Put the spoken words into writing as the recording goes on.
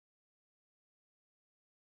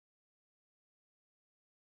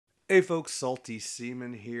Hey folks, Salty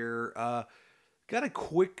Seaman here. Got a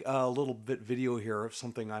quick little bit video here of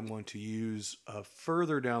something I'm going to use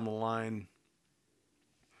further down the line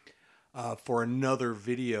for another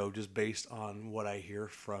video just based on what I hear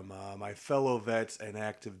from my fellow vets and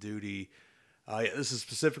active duty. Yeah, this is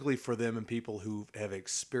specifically for them and people who have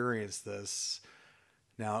experienced this.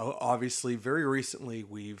 Now, obviously, very recently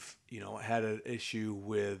we've had an issue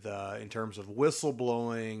with in terms of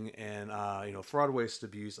whistleblowing and fraud, waste,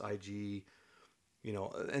 abuse, IG,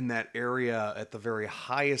 in that area at the very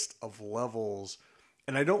highest of levels.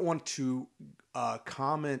 And I don't want to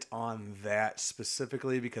comment on that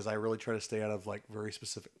specifically because I really try to stay out of like very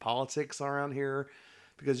specific politics around here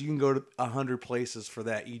because you can go to 100 places for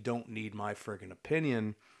that. You don't need my friggin'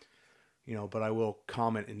 opinion, but I will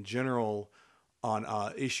comment in general on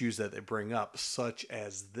issues that they bring up, such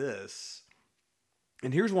as this.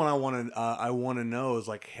 And here's one I want to know is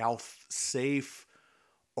like how safe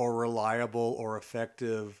or reliable or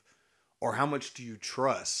effective, or how much do you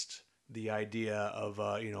trust the idea of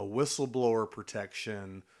whistleblower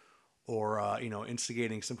protection, or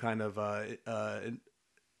instigating some kind of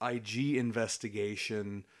IG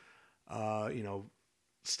investigation,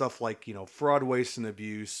 stuff like fraud, waste, and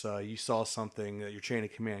abuse. You saw something that your chain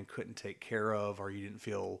of command couldn't take care of, or you didn't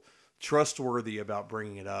feel trustworthy about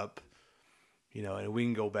bringing it up. And we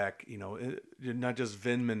can go back, not just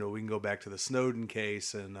Vindman, but we can go back to the Snowden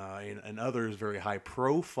case and others very high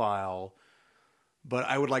profile. But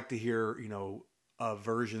I would like to hear,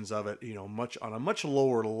 versions of it, much on a much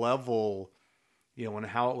lower level, and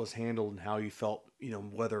how it was handled and how you felt,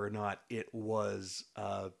 whether or not it was,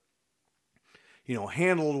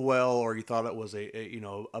 handled well, or you thought it was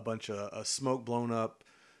a bunch of smoke blown up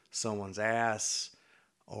someone's ass,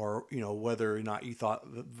 or whether or not you thought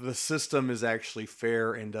the system is actually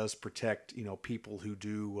fair and does protect people who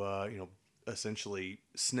do essentially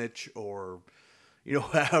snitch, or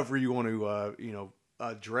however you want to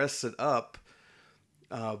dress it up.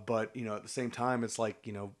 But at the same time, it's like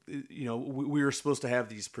we were supposed to have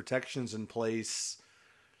these protections in place.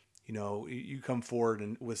 You come forward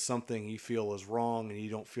and with something you feel is wrong, and you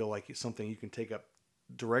don't feel like it's something you can take up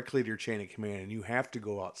directly to your chain of command, and you have to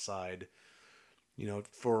go outside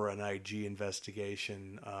for an IG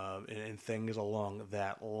investigation, and things along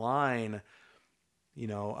that line.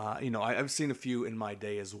 I've seen a few in my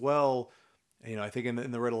day as well. I think in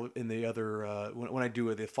the other when I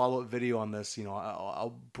do the follow up video on this,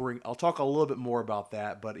 I'll talk a little bit more about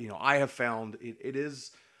that. But I have found it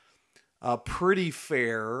is pretty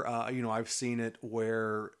fair. I've seen it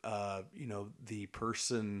where the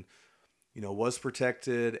person was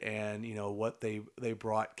protected, and what they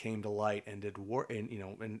brought came to light and did work,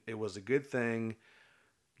 and it was a good thing.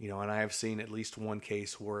 And I have seen at least one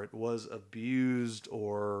case where it was abused,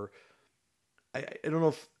 or I don't know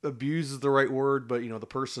if abuse is the right word, but the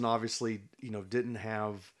person obviously didn't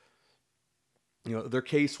have, their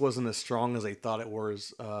case wasn't as strong as they thought it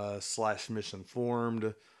was, slash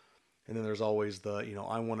misinformed. And then there's always the,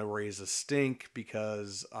 I want to raise a stink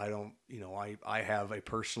because I don't, I have a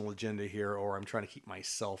personal agenda here, or I'm trying to keep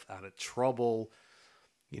myself out of trouble.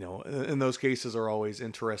 And those cases are always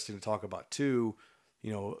interesting to talk about too,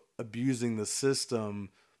 abusing the system,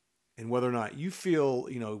 and whether or not you feel,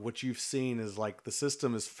 what you've seen is like the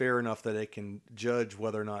system is fair enough that it can judge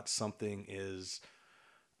whether or not something is,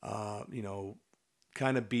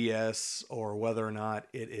 kind of BS, or whether or not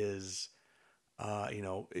it is,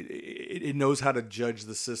 it knows how to judge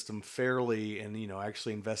the system fairly, and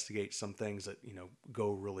actually investigate some things that go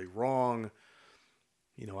really wrong.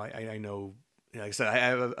 I know, like I said, I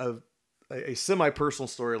have a semi-personal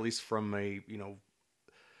story, at least from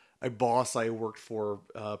a boss I worked for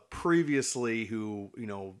previously, who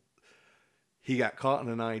he got caught in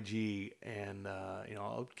an IG, and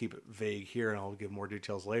I'll keep it vague here, and I'll give more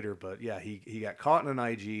details later. But yeah, he got caught in an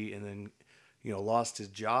IG, and then lost his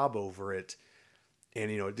job over it. And,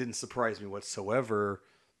 it didn't surprise me whatsoever.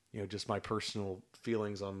 Just my personal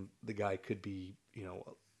feelings on the guy could be,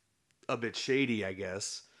 a bit shady, I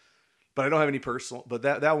guess. But I don't have any personal, but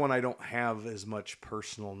that one I don't have as much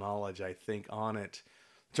personal knowledge, I think, on it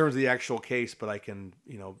in terms of the actual case. But I can,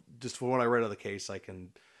 just from what I read of the case, I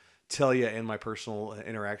can tell you in my personal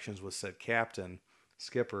interactions with said captain,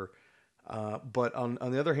 skipper. But on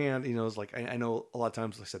the other hand, it's like, I know a lot of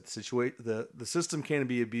times, like I said, the system can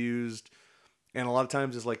be abused. And a lot of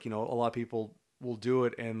times it's like, a lot of people will do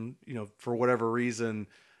it, and, for whatever reason,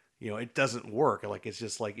 it doesn't work. Like, it's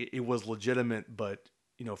just like, it was legitimate, but,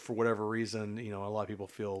 for whatever reason, a lot of people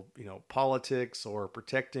feel, politics or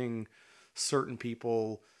protecting certain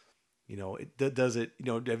people, does it,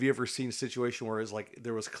 have you ever seen a situation where it's like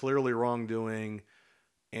there was clearly wrongdoing,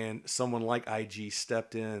 and someone like IG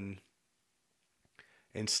stepped in,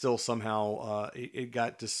 and still somehow it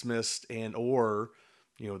got dismissed, and or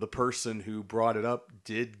the person who brought it up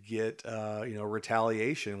did get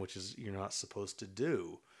retaliation, which is you're not supposed to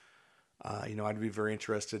do. I'd be very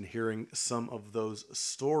interested in hearing some of those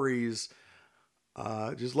stories.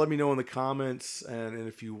 Just let me know in the comments,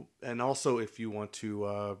 and also if you want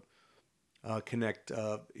to connect,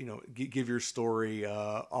 give your story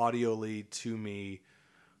audioly to me.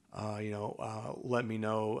 Let me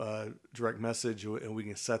know, direct message, and we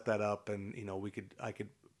can set that up, and I could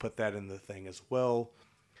put that in the thing as well.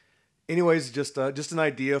 Anyways, just an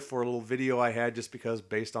idea for a little video I had, just because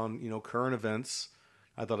based on current events,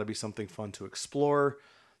 I thought it'd be something fun to explore.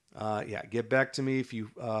 Yeah, get back to me if you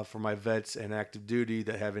for my vets and active duty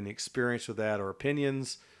that have any experience with that or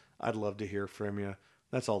opinions. I'd love to hear from you.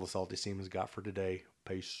 That's all the Salty Seaman's got for today.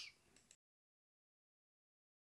 Peace.